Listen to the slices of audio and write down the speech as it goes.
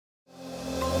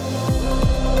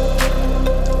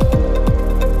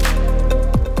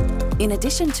In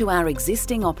addition to our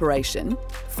existing operation,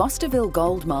 Fosterville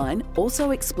Gold Mine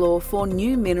also explore for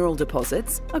new mineral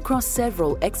deposits across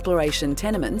several exploration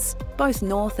tenements, both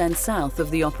north and south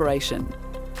of the operation.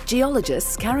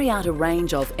 Geologists carry out a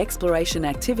range of exploration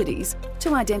activities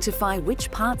to identify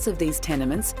which parts of these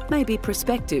tenements may be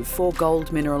prospective for gold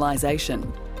mineralisation.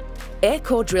 Air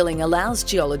core drilling allows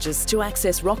geologists to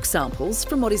access rock samples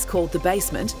from what is called the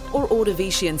basement or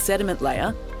Ordovician sediment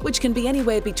layer, which can be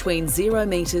anywhere between 0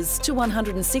 metres to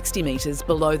 160 metres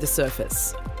below the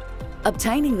surface.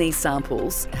 Obtaining these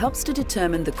samples helps to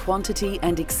determine the quantity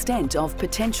and extent of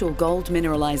potential gold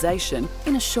mineralisation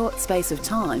in a short space of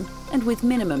time and with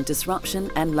minimum disruption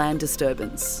and land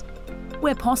disturbance.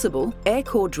 Where possible, air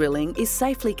core drilling is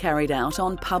safely carried out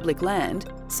on public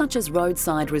land, such as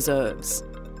roadside reserves.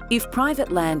 If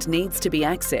private land needs to be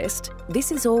accessed,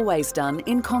 this is always done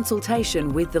in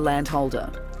consultation with the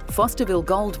landholder. Fosterville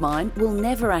Gold Mine will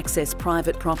never access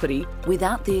private property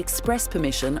without the express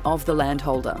permission of the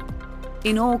landholder.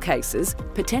 In all cases,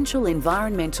 potential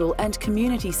environmental and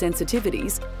community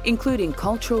sensitivities, including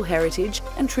cultural heritage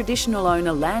and traditional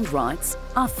owner land rights,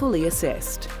 are fully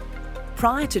assessed.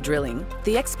 Prior to drilling,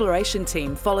 the exploration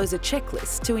team follows a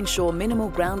checklist to ensure minimal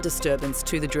ground disturbance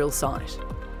to the drill site.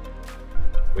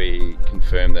 We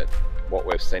confirm that what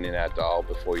we've seen in our dial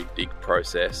before you dig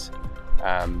process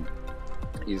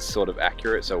is sort of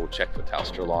accurate, so we'll check for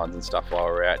telstra lines and stuff while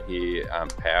we're out here,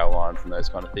 power lines and those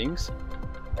kind of things.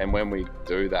 And when we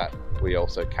do that, we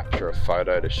also capture a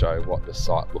photo to show what the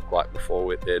site looked like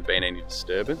before there had been any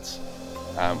disturbance,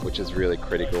 which is really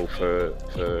critical for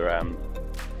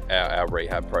our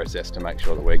rehab process to make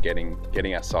sure that we're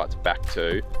getting our sites back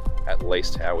to at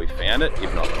least how we found it,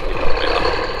 if not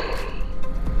better.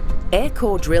 Air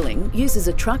core drilling uses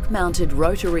a truck-mounted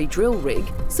rotary drill rig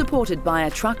supported by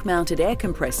a truck-mounted air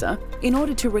compressor in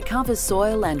order to recover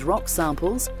soil and rock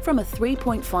samples from a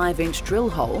 3.5-inch drill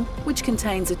hole which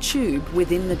contains a tube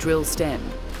within the drill stem.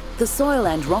 The soil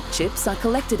and rock chips are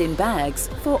collected in bags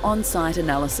for on-site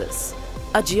analysis.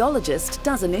 A geologist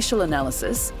does initial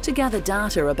analysis to gather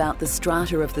data about the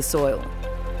strata of the soil.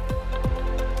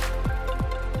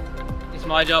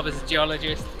 My job as a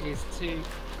geologist is to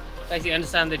basically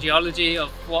understand the geology of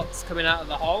what's coming out of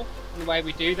the hole, and the way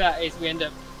we do that is we end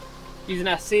up using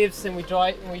our sieves and we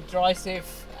dry sieve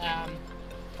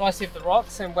the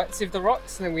rocks and wet sieve the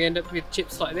rocks, and then we end up with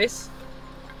chips like this.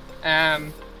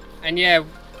 And yeah,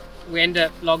 we end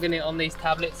up logging it on these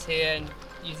tablets here and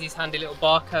use these handy little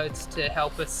barcodes to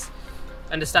help us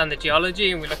understand the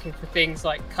geology, and we're looking for things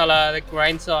like colour, the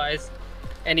grain size,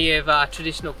 any of our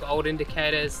traditional gold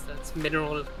indicators, that's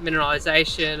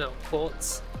mineralisation or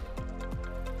quartz.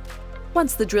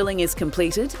 Once the drilling is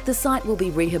completed, the site will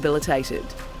be rehabilitated.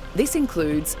 This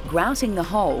includes grouting the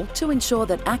hole to ensure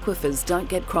that aquifers don't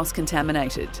get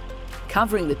cross-contaminated,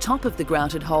 covering the top of the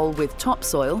grouted hole with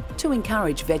topsoil to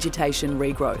encourage vegetation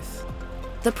regrowth.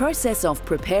 The process of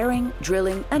preparing,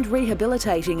 drilling and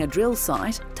rehabilitating a drill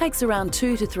site takes around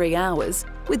 2 to 3 hours,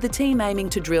 with the team aiming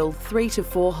to drill 3 to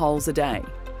 4 holes a day.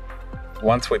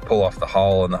 Once we pull off the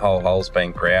hole and the whole hole's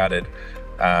been grouted,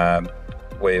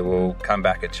 we will come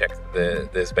back and check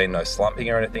that there's been no slumping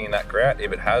or anything in that grout.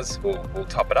 If it has, we'll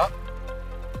top it up,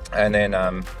 and then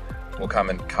we'll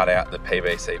come and cut out the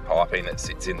PVC piping that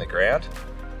sits in the ground,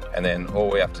 and then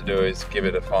all we have to do is give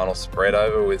it a final spread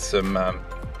over with some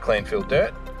clean fill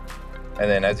dirt. And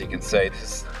then, as you can see,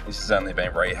 this has only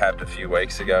been rehabbed a few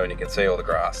weeks ago, and you can see all the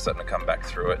grass starting to come back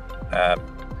through it.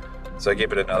 So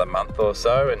give it another month or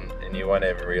so and you won't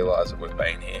even realise that we've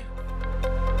been here.